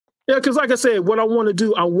Yeah, because like I said, what I want to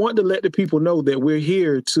do, I want to let the people know that we're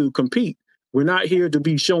here to compete. We're not here to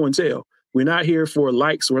be show and tell. We're not here for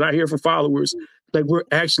likes. We're not here for followers. Like we're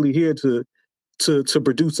actually here to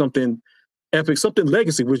produce something epic, something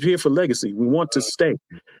legacy. We're here for legacy. We want to stay.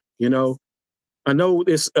 You know, I know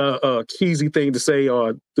it's a cheesy thing to say,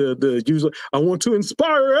 or the usual. I want to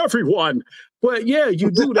inspire everyone, but yeah, you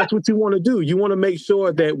do. That's what you want to do. You want to make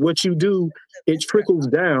sure that what you do, it trickles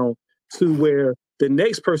down to where the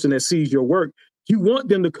next person that sees your work, you want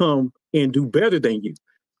them to come and do better than you.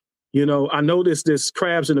 You know, I know this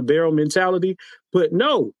crabs in a barrel mentality, but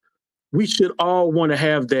no, we should all want to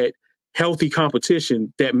have that healthy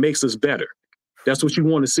competition that makes us better. That's what you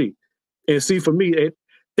want to see. And see, for me,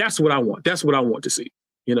 that's what I want. That's what I want to see,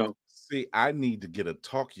 you know. See, I need to get a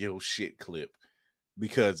talk your shit clip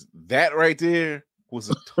because that right there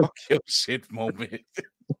was a talk your shit moment.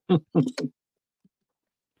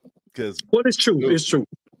 Because well, it's true. It's true.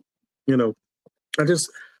 You know,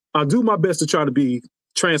 I'll do my best to try to be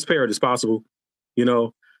transparent as possible. You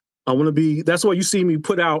know, I want to be, that's why you see me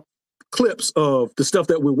put out clips of the stuff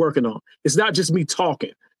that we're working on. It's not just me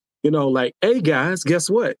talking, you know, like, hey guys, guess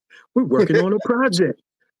what? We're working on a project.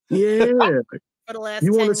 Yeah.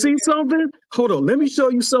 You want to see something? Hold on. Let me show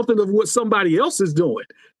you something of what somebody else is doing.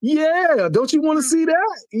 Yeah. Don't you want to see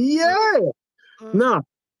that? Yeah. Nah,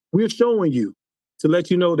 we're showing you to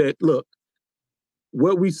let you know that, look,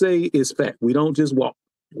 what we say is fact. We don't just walk.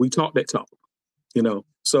 We talk that talk, you know?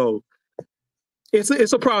 So it's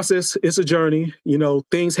a process. It's a journey. You know,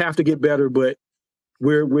 things have to get better, but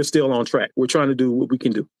we're still on track. We're trying to do what we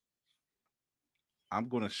can do. I'm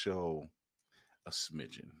going to show a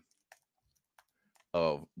smidgen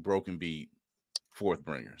of Broken Beat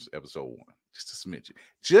Forthbringers, episode 1. Just a smidgen.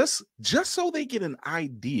 Just so they get an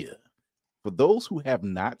idea for those who have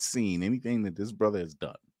not seen anything that this brother has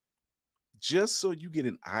done. Just so you get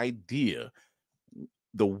an idea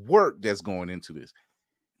the work that's going into this.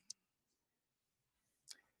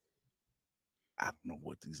 I don't know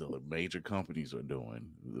what these other major companies are doing.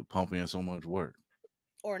 They're pumping in so much work.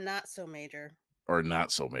 Or not so major. Or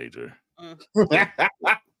not so major.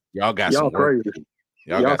 Y'all got some work. Crazy.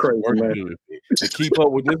 Y'all got crazy, some work to do. To keep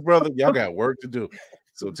up with this brother, y'all got work to do.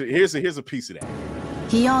 So here's a piece of that.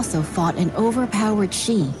 He also fought an overpowered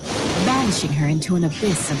she, banishing her into an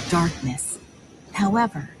abyss of darkness.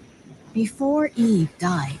 However, before Eve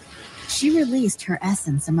died, she released her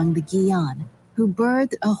essence among the Gion, who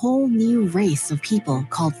birthed a whole new race of people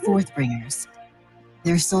called Forthbringers.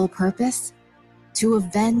 Their sole purpose? To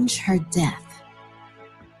avenge her death.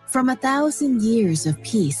 From 1,000 years of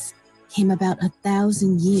peace came about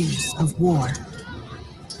 1,000 years of war.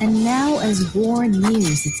 And now, as war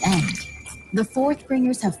nears its end, the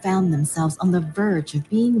Forthbringers have found themselves on the verge of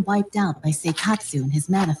being wiped out by Seikatsu and his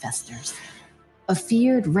manifestors. A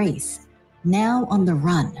feared race, now on the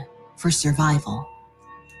run for survival.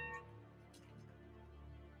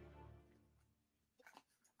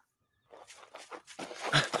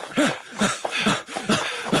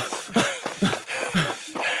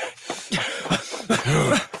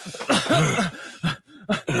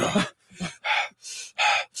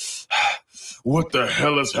 What the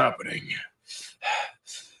hell is happening?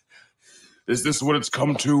 Is this what it's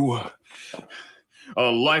come to? A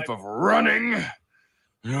life of running?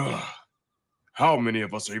 How many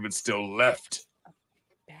of us are even still left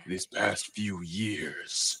these past few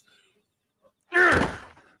years?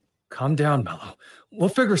 Calm down, Mello. We'll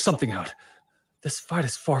figure something out. This fight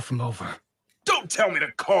is far from over. Don't tell me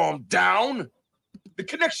to calm down! The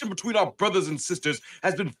connection between our brothers and sisters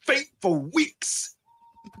has been faint for weeks.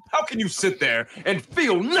 How can you sit there and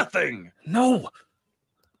feel nothing? No,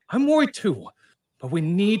 I'm worried too, but we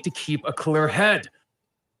need to keep a clear head.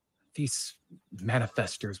 These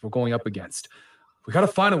manifestors we're going up against, we gotta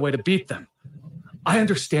find a way to beat them. I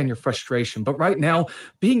understand your frustration, but right now,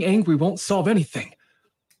 being angry won't solve anything.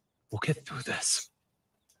 We'll get through this.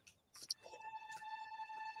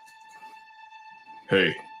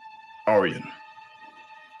 Hey, Aryan.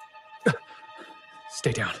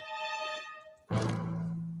 Stay down.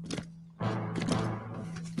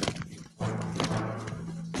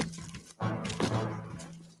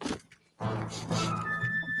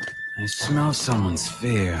 I smell someone's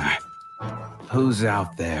fear. Who's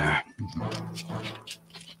out there?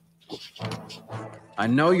 I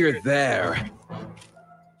know you're there.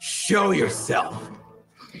 Show yourself.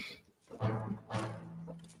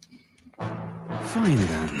 Fine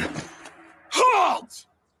then. Halt!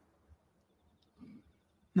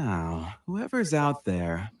 Now, whoever's out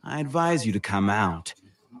there, I advise you to come out,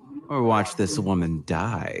 or watch this woman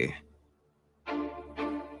die.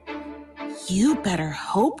 You better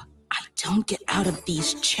hope I don't get out of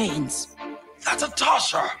these chains. That's a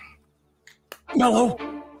Tasha! Mello!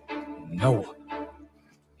 No.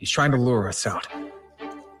 He's trying to lure us out.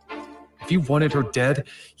 If he wanted her dead,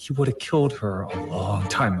 he would have killed her a long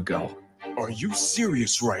time ago. Are you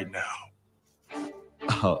serious right now?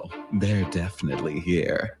 Oh, they're definitely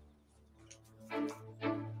here.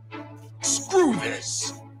 Screw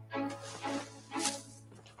this!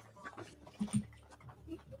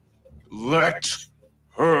 Let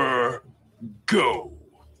her go.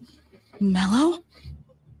 Mello?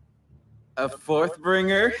 A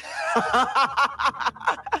Forthbringer?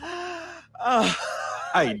 Oh,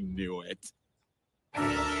 I knew it.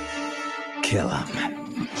 Kill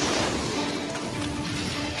him.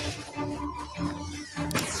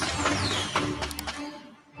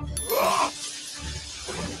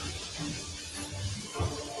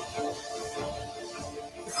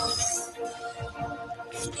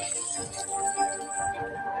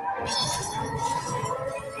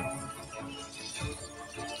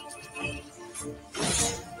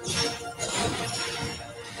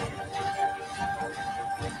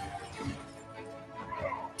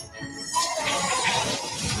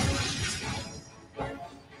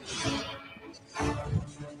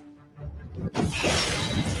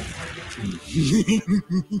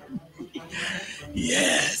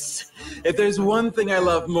 Yes. If there's one thing I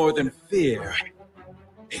love more than fear,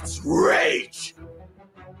 it's rage.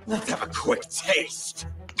 Let's have a quick taste.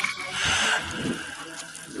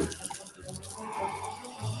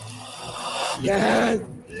 Yes,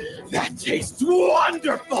 that tastes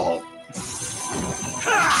wonderful.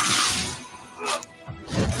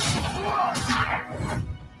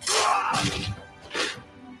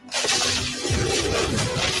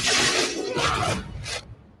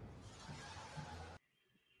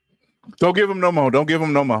 Don't give him no more. Don't give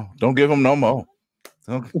him no more. Don't give him no more.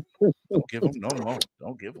 Don't give him no more.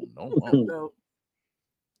 Don't give him no more.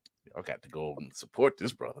 Y'all got to go and support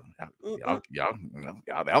this brother. Y'all,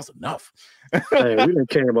 that was enough. Hey, we done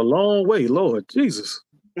came a long way, Lord Jesus.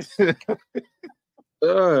 There's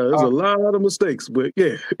a lot of mistakes, but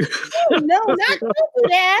yeah. Oh, no, don't do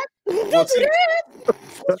that. Don't do that.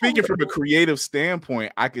 Speaking from a creative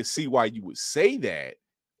standpoint, I could see why you would say that,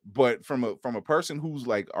 but from a person who's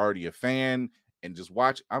like already a fan and just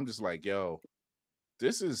watch, I'm just like, yo,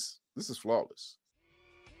 this is flawless.